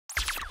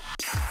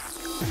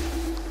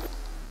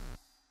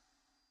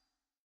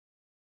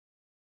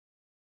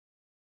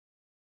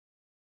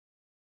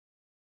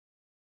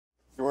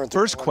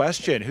First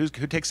question, who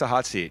takes the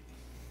hot seat?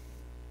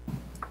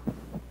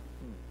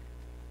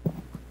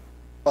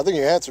 I think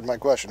you answered my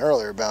question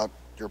earlier about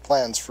your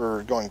plans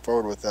for going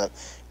forward with that.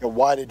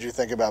 Why did you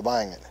think about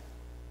buying it?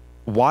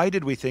 Why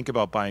did we think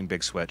about buying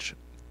Big Switch?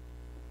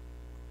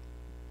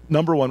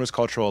 Number one was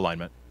cultural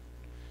alignment.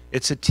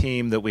 It's a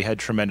team that we had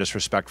tremendous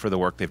respect for the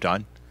work they've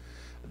done.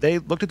 They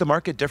looked at the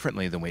market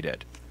differently than we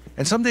did.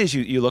 And some days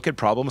you look at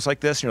problems like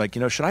this and you're like,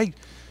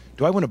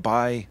 do I want to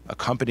buy a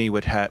company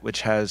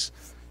which has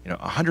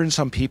 100 and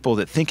some people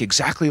that think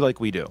exactly like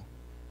we do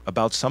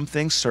about some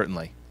things?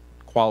 Certainly.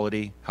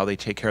 Quality, how they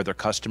take care of their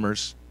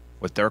customers,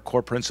 what their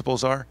core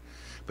principles are.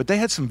 But they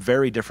had some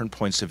very different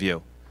points of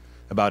view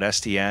about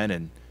SDN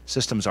and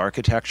systems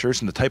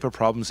architectures and the type of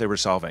problems they were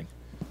solving.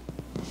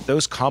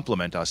 Those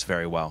complement us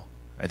very well.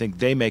 I think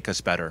they make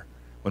us better.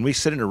 When we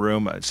sit in a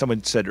room,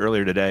 someone said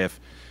earlier today, if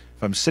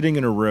I'm sitting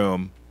in a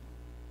room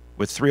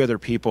with 3 other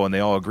people and they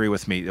all agree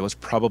with me, it was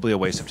probably a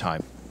waste of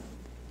time.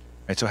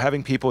 And so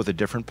having people with a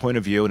different point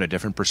of view and a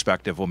different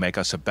perspective will make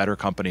us a better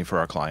company for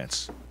our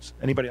clients.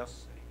 Anybody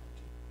else?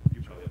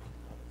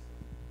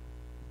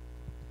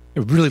 I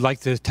really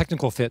like the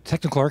technical fit,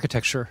 technical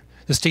architecture,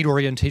 the state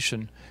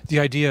orientation, the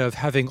idea of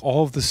having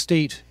all of the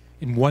state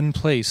in one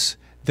place,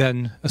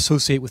 then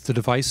associate with the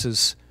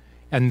devices,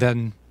 and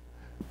then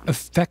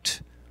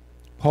affect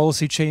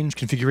policy change,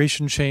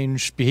 configuration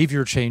change,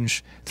 behavior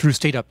change through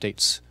state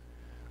updates.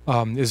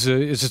 Is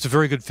just a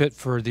very good fit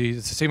for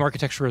the same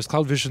architecture as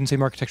CloudVision,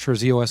 same architecture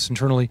as EOS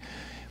internally,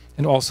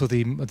 and also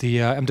the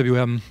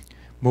MWM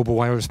Mobile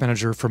Wireless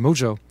Manager for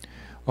Mojo.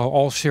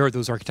 All share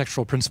those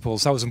architectural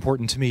principles. That was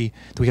important to me,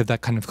 that we have that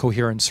kind of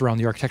coherence around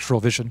the architectural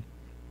vision.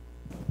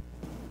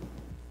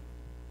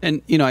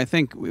 And I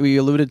think we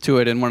alluded to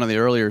it in one of the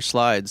earlier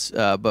slides,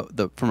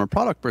 but from a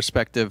product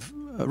perspective,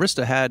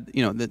 Arista had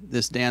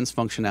this dance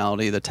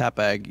functionality, the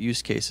TAPAG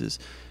use cases.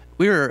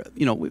 We were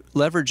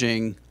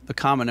leveraging the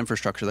common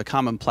infrastructure, the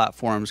common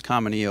platforms,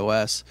 common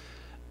EOS,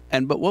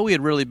 but what we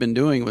had really been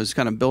doing was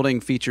kind of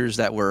building features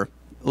that were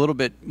a little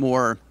bit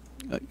more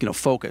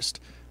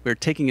focused. We were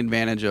taking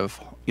advantage of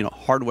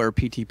hardware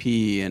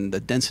PTP and the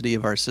density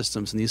of our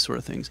systems and these sort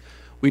of things.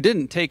 We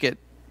didn't take it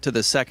to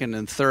the second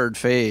and third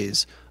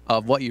phase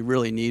of what you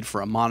really need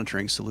for a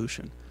monitoring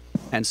solution.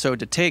 And so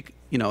to take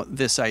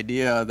this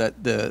idea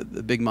that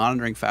the big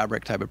monitoring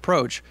fabric type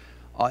approach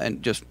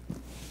and just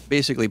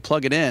basically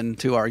plug it in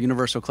to our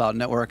universal cloud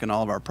network and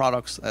all of our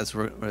products, as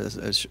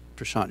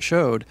Prashant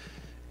showed,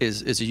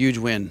 is a huge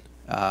win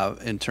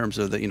in terms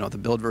of the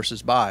build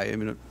versus buy. I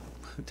mean,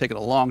 it's taken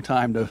a long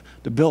time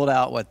to build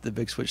out what the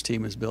Big Switch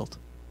team has built.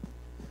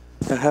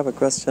 I have a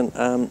question.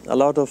 A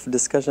lot of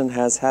discussion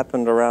has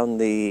happened around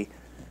the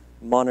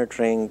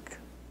monitoring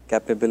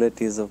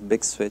capabilities of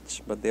Big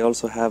Switch, but they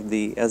also have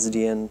the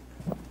SDN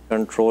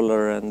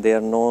controller, and they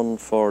are known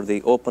for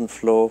the open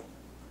flow.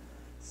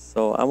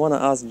 So I want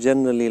to ask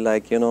generally,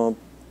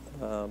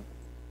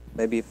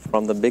 maybe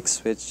from the Big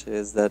Switch,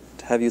 is that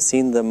have you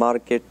seen the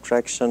market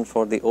traction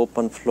for the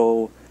open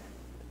flow,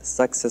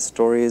 success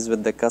stories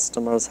with the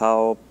customers?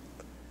 How,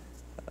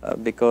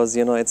 because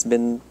it's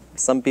been,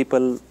 some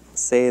people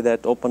say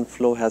that open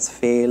flow has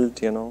failed.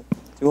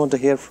 We want to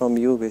hear from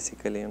you,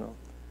 basically.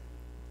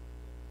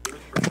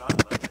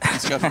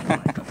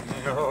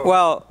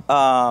 Well,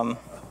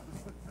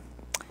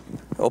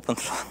 open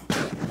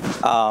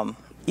flow.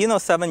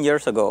 7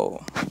 years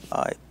ago,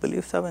 I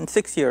believe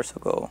 6 years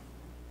ago,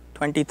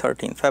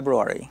 2013,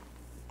 February,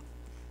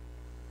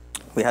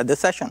 we had this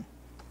session.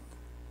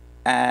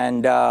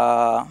 And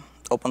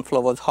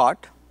OpenFlow was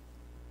hot.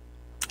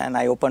 And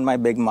I opened my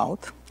big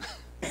mouth.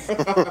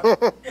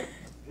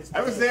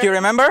 I was there. Do you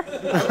remember?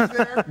 I was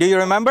there. Do you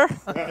remember?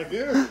 I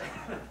do.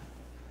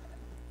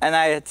 And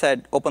I had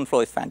said,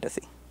 OpenFlow is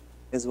fantasy.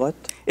 Is what?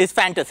 Is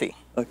fantasy.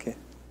 Okay.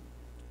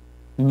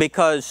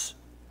 Because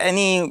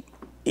if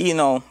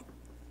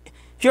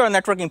you're a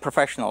networking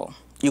professional,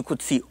 you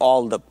could see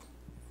all the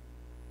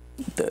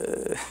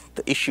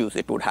issues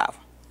it would have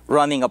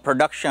running a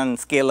production,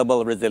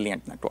 scalable,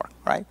 resilient network,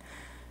 right?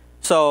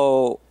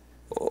 So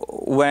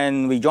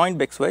when we joined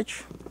Big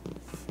Switch,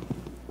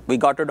 we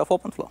got rid of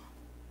OpenFlow.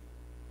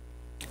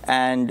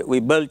 And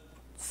we built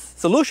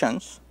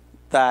solutions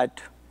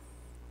that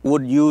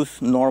would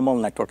use normal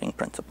networking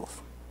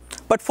principles,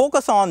 but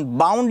focus on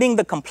bounding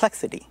the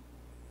complexity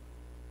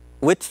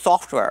with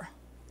software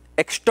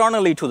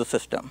externally to the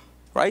system,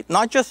 right?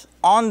 Not just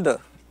on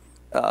the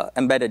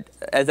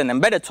as an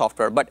embedded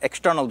software, but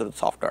external to the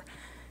software,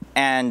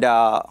 and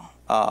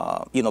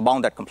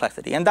bound that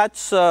complexity. And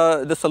that's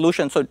the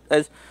solution. So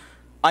as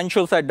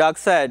Anshul said, Doug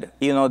said,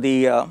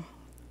 the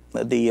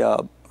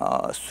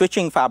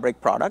switching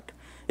fabric product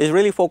is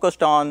really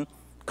focused on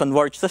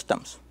converged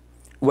systems,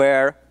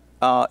 where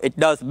it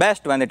does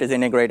best when it is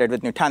integrated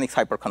with Nutanix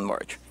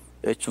Hyperconverge.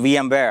 It's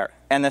VMware,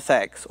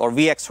 NSX, or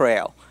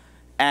VxRail,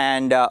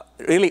 and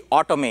really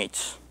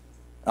automates.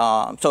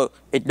 So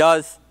it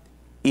does,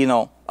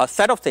 a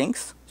set of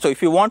things. So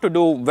if you want to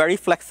do very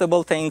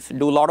flexible things,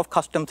 do a lot of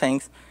custom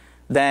things,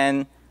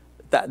 then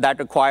that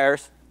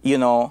requires you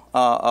know,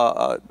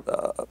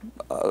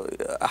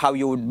 how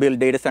you would build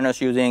data centers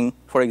using,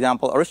 for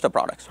example, Arista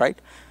products, right?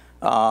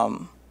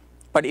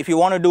 But if you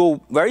want to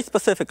do very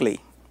specifically,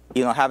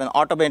 you know, have an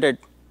automated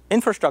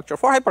infrastructure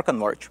for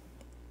hyperconverge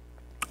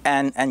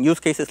and use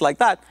cases like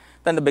that,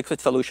 then the big switch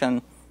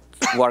solution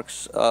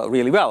works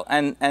really well.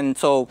 And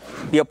so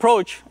the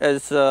approach,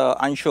 as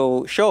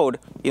Anshu showed,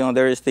 you know,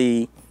 there is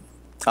the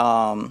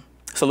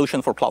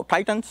solution for Cloud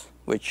Titans,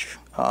 which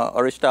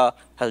Arista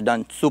has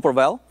done super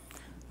well.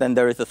 Then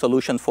there is a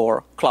solution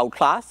for Cloud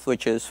Class,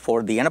 which is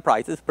for the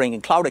enterprises, bringing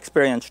cloud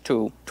experience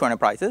to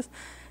enterprises.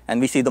 And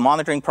we see the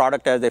monitoring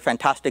product as a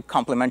fantastic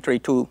complementary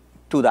to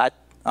that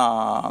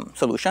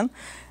solution.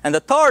 And the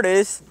third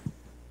is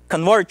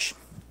converged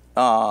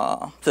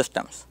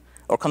systems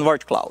or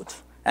converged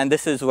clouds. And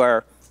this is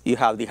where you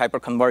have the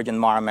hyperconverged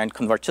environment,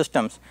 converged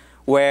systems,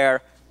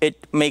 where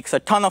it makes a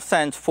ton of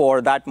sense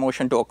for that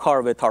motion to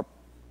occur with our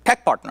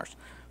tech partners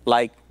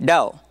like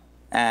Dell.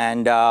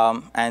 And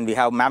we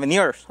have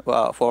Mavenir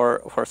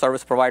for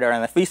service provider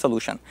and FV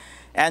solution.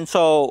 And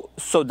so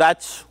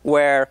that's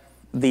where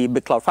the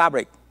Big Cloud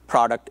Fabric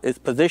product is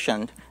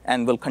positioned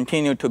and will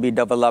continue to be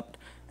developed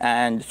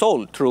and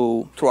sold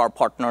through our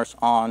partners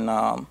on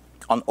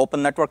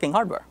open networking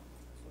hardware.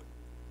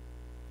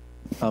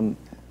 I'm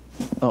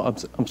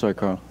sorry,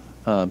 Carl.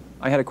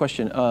 I had a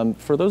question.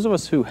 For those of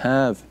us who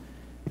have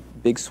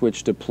Big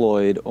Switch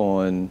deployed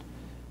on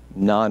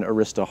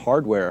non-Arista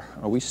hardware,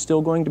 are we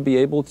still going to be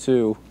able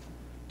to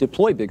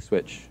deploy Big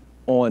Switch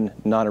on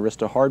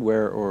non-Arista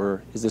hardware,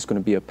 or is this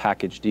going to be a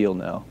package deal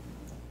now?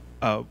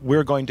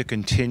 We're going to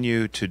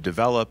continue to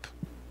develop,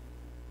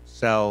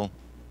 sell,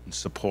 and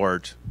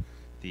support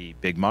the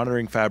Big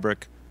Monitoring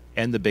Fabric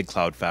and the Big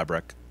Cloud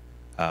Fabric.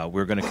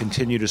 We're going to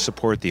continue to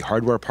support the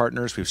hardware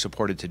partners we've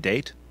supported to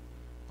date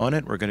on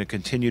it. We're going to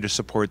continue to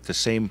support the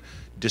same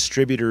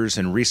distributors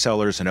and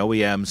resellers and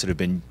OEMs that have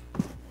been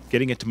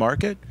getting it to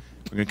market.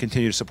 We're going to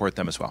continue to support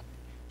them as well.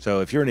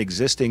 So if you're an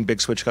existing Big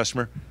Switch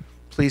customer,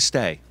 please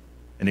stay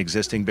an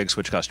existing Big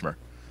Switch customer.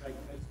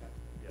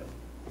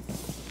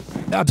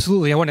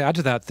 Absolutely. I want to add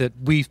to that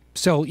we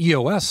sell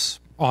EOS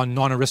on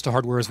non-Arista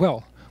hardware as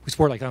well. We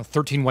support like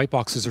 13 white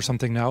boxes or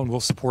something now, and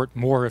we'll support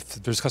more if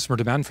there's customer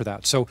demand for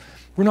that. So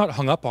we're not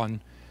hung up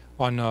on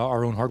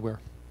our own hardware.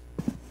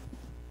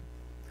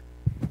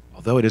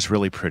 Although it is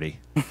really pretty.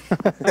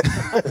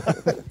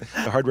 The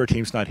hardware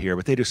team's not here,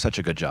 but they do such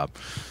a good job.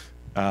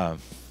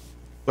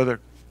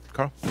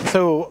 Carl?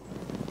 So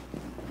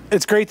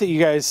it's great that you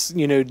guys,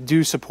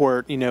 do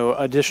support,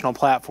 additional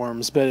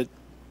platforms, but,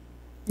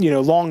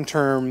 long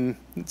term,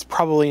 it's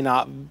probably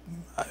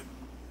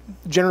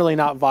generally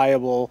not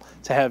viable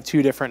to have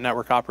two different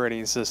network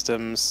operating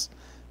systems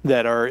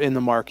that are in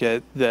the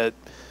market that,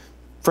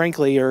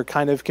 frankly, are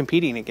kind of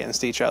competing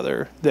against each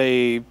other.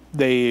 They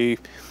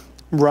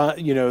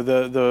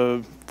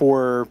run,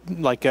 for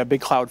like a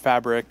Big Cloud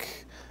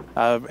Fabric,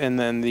 and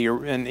then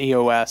an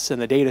EOS in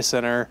the data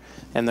center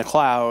and the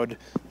cloud.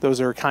 Those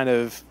are kind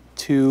of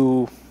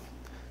two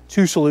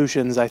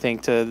solutions, I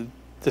think, to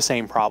the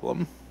same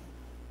problem.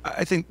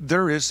 I think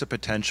there is the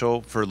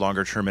potential for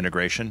longer-term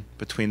integration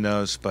between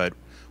those, but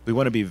we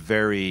want to be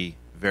very,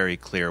 very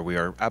clear. We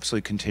are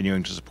absolutely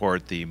continuing to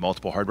support the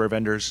multiple hardware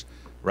vendors.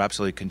 We're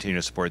absolutely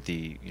continuing to support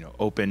the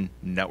open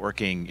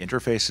networking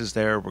interfaces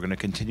there. We're going to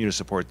continue to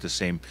support the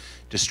same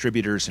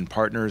distributors and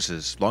partners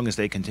as long as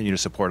they continue to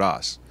support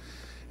us.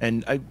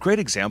 And a great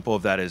example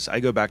of that is I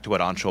go back to what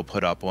Anshul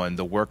put up on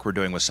the work we're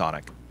doing with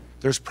Sonic.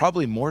 There's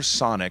probably more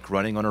Sonic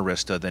running on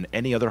Arista than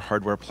any other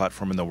hardware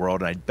platform in the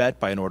world, and I'd bet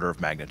by an order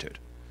of magnitude.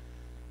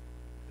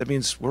 That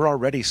means we're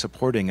already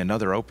supporting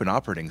another open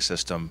operating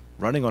system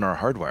running on our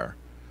hardware.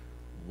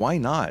 Why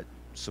not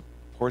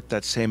support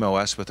that same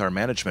OS with our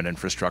management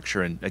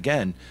infrastructure and,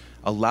 again,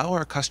 allow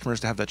our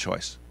customers to have that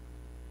choice?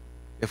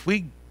 If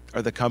we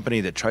are the company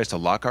that tries to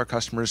lock our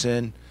customers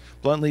in,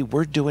 bluntly,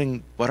 we're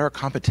doing what our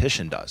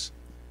competition does.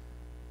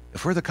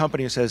 If we're the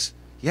company who says,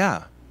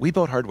 yeah, we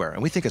build hardware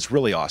and we think it's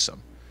really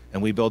awesome,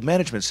 and we build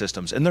management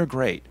systems and they're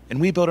great,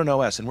 and we build an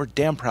OS and we're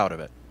damn proud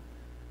of it,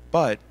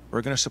 but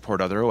we're going to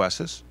support other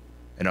OSs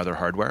and other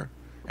hardware,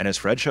 and as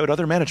Fred showed,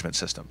 other management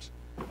systems.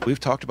 We've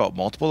talked about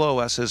multiple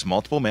OSs,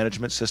 multiple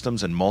management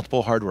systems, and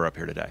multiple hardware up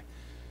here today.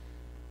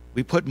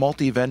 We put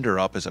multi-vendor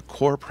up as a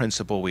core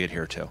principle we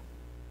adhere to.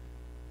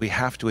 We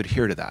have to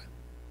adhere to that.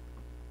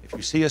 If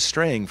you see us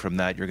straying from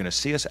that, you're going to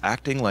see us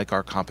acting like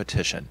our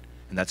competition,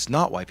 and that's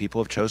not why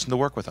people have chosen to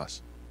work with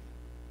us.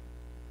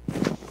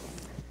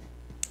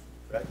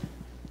 Fred?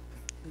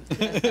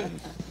 We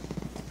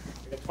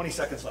got 20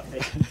 seconds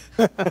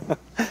left.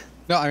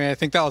 No, I mean, I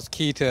think that was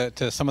key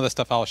to some of the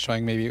stuff I was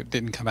showing. Maybe it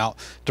didn't come out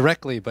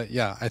directly, but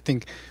yeah, I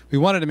think we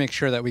wanted to make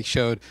sure that we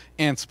showed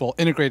Ansible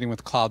integrating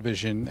with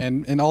CloudVision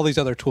and all these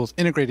other tools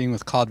integrating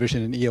with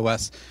CloudVision and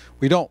EOS.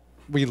 We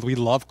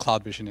love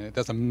CloudVision, and it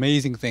does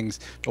amazing things,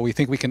 but we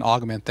think we can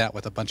augment that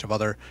with a bunch of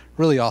other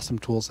really awesome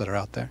tools that are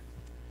out there.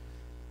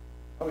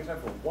 Probably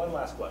time for one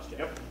last question.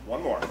 Yep,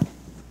 one more.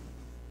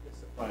 It's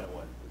the final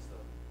one. It's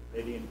the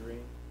lady in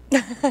green.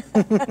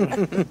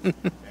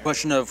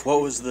 Question of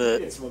what was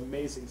the? It's some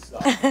amazing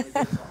stuff.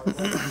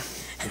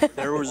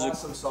 There was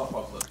awesome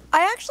softball clip.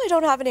 I actually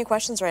don't have any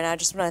questions right now. I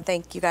just want to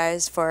thank you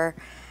guys for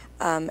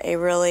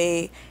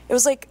it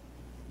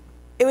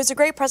was a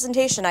great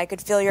presentation. I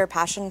could feel your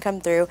passion come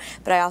through,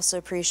 but I also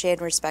appreciate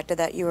and respected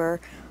that you were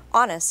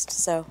honest.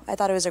 So I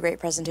thought it was a great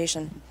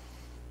presentation.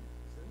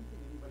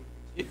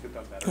 He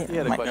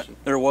had a question.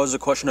 There was a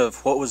question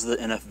of what was the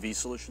NFV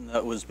solution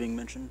that was being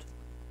mentioned?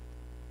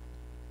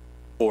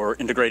 Or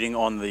integrating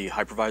on the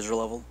hypervisor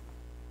level?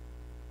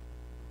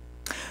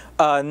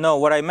 No,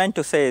 what I meant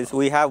to say is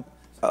we have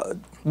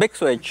Big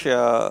Switch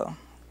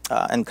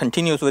and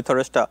continues with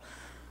Arista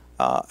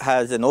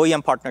has an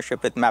OEM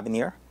partnership with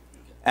Mavenir,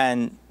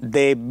 and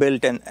they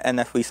built an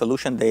NFV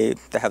solution. They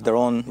have their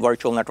own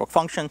virtual network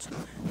functions,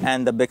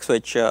 and the Big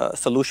Switch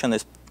solution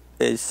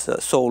is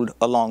sold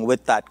along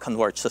with that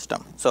converged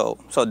system. So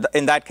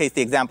in that case,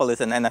 the example is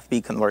an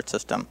NFV converged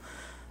system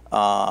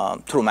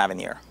through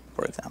Mavenir,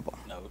 for example.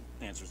 No,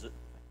 answers it.